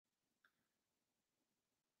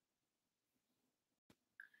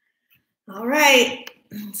All right,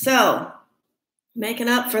 so making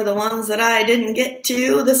up for the ones that I didn't get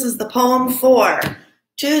to, this is the poem for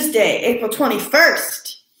Tuesday, April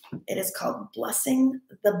 21st. It is called Blessing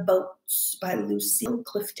the Boats by Lucille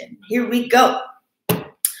Clifton. Here we go.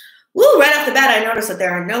 Woo, right off the bat, I noticed that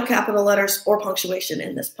there are no capital letters or punctuation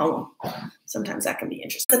in this poem. Sometimes that can be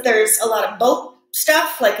interesting. But there's a lot of boat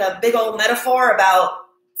stuff, like a big old metaphor about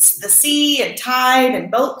the sea and tide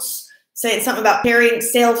and boats, saying something about carrying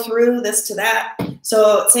sail through this to that.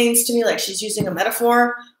 So it seems to me like she's using a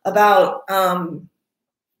metaphor about,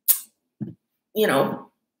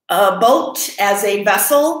 a boat as a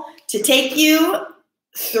vessel to take you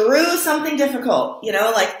through something difficult,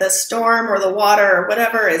 like the storm or the water or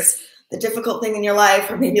whatever is the difficult thing in your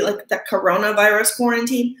life, or maybe like the coronavirus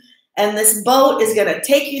quarantine. And this boat is going to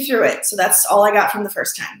take you through it. So that's all I got from the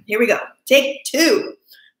first time. Here we go. Take two.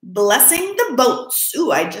 Blessing the Boats.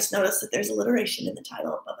 Ooh, I just noticed that there's alliteration in the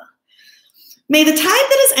title of Bubba. May the tide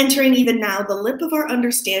that is entering even now, the lip of our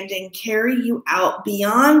understanding, carry you out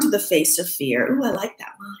beyond the face of fear. Ooh, I like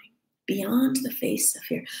that line. Beyond the face of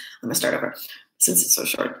fear. I'm going to start over since it's so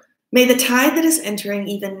short. May the tide that is entering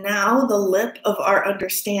even now, the lip of our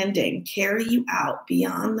understanding, carry you out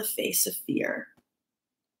beyond the face of fear.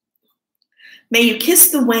 May you kiss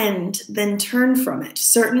the wind, then turn from it,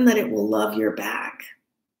 certain that it will love your back.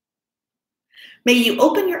 May you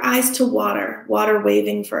open your eyes to water, water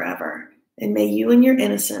waving forever. And may you in your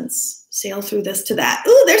innocence sail through this to that.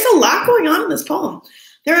 Ooh, there's a lot going on in this poem.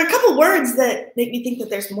 There are a couple words that make me think that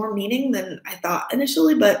there's more meaning than I thought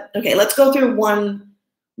initially, but okay, let's go through one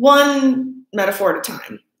metaphor at a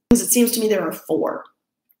time, because it seems to me there are four.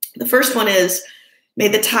 The first one is, may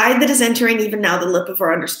the tide that is entering even now, the lip of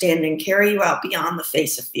our understanding, carry you out beyond the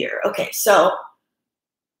face of fear. Okay, so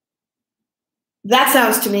that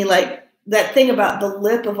sounds to me like that thing about the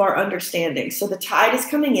lip of our understanding. So the tide is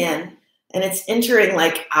coming in and it's entering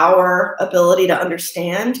like our ability to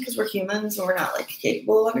understand, because we're humans and we're not like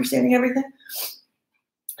capable of understanding everything.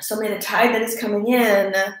 So may the tide that is coming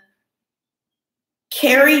in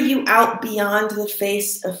carry you out beyond the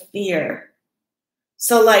face of fear.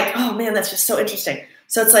 So like, oh man, that's just so interesting.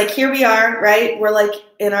 So it's like, here we are, right? We're like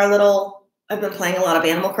in our little, I've been playing a lot of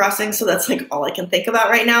Animal Crossing, so that's like all I can think about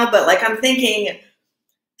right now. But like I'm thinking,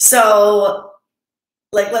 so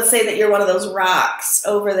like, let's say that you're one of those rocks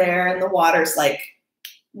over there and the water's like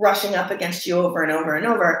rushing up against you over and over and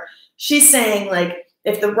over. She's saying like,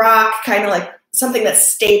 if the rock kind of like something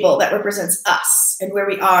that's stable, that represents us and where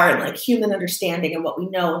we are and like human understanding and what we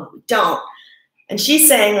know and what we don't. And she's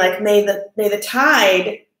saying like, may the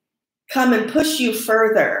tide come and push you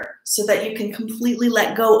further so that you can completely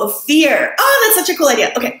let go of fear. Oh, that's such a cool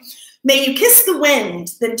idea. Okay. May you kiss the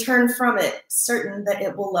wind, then turn from it, certain that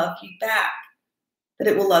it will love you back. That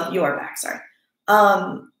it will love your back, sorry.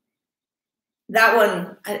 That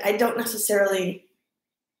one, I don't necessarily,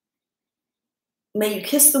 may you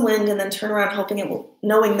kiss the wind and then turn around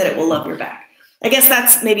knowing that it will love your back. I guess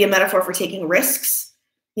that's maybe a metaphor for taking risks.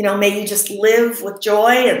 May you just live with joy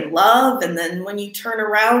and love, and then when you turn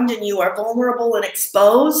around and you are vulnerable and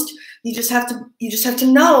exposed, you just have to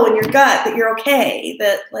know in your gut that you're okay,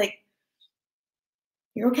 that like,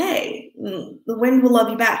 you're okay. The wind will love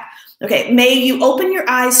you back. Okay, may you open your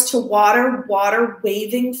eyes to water, water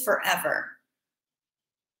waving forever.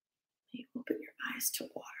 May you open your eyes to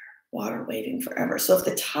water, water waving forever. So if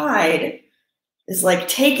the tide is like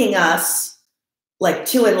taking us like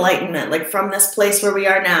to enlightenment, like from this place where we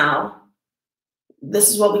are now, this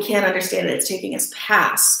is what we can't understand. It's taking us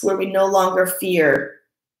past where we no longer fear.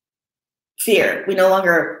 We no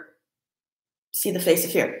longer see the face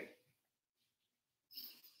of fear.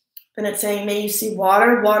 And it's saying, may you see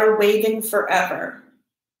water, water waving forever.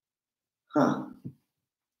 Huh.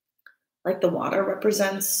 Like the water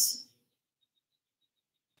represents,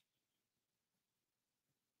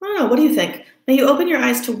 I don't know, what do you think? May you open your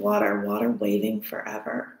eyes to water, water waving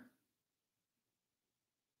forever.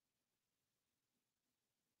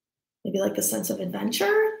 Maybe like the sense of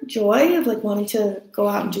adventure, joy of like wanting to go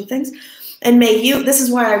out and do things. And may you, this is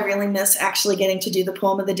why I really miss actually getting to do the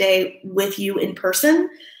poem of the day with you in person.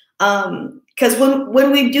 Because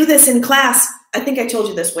when we do this in class, I think I told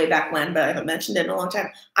you this way back when, but I haven't mentioned it in a long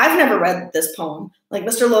time. I've never read this poem. Like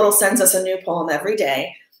Mr. Lodel sends us a new poem every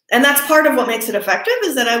day. And that's part of what makes it effective,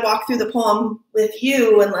 is that I walk through the poem with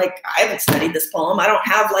you, and like, I haven't studied this poem. I don't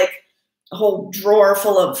have like a whole drawer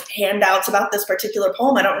full of handouts about this particular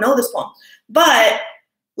poem. I don't know this poem. But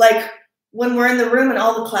like when we're in the room and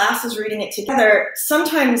all the class is reading it together,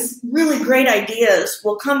 sometimes really great ideas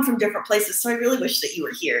will come from different places. So I really wish that you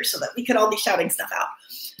were here so that we could all be shouting stuff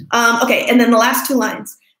out. Okay, and then the last two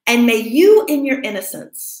lines. And may you in your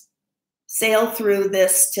innocence sail through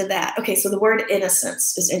this to that. Okay, so the word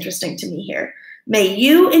innocence is interesting to me here. May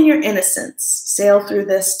you in your innocence sail through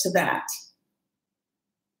this to that.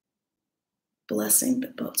 Blessing the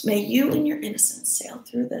boats. May you in your innocence sail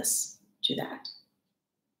through this to that.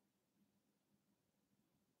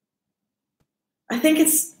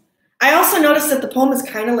 I also noticed that the poem is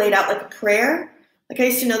kind of laid out like a prayer. Like I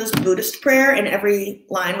used to know this Buddhist prayer, and every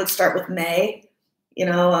line would start with may.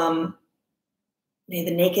 May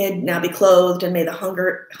the naked now be clothed, and may the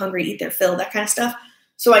hungry eat their fill, that kind of stuff.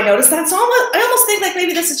 So I noticed that. So I almost think like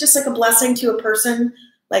maybe this is just like a blessing to a person.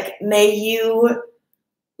 Like, may you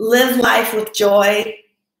live life with joy.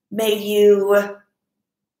 May you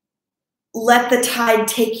let the tide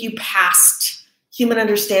take you past human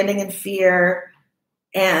understanding and fear.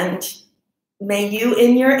 And may you,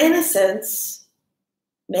 in your innocence,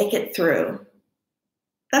 make it through.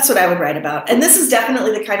 That's what I would write about. And this is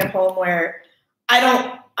definitely the kind of poem where I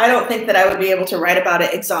don't think that I would be able to write about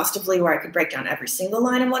it exhaustively where I could break down every single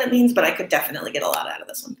line and what it means, but I could definitely get a lot out of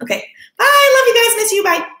this one. Okay. Bye. Love you guys. Miss you.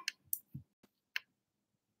 Bye.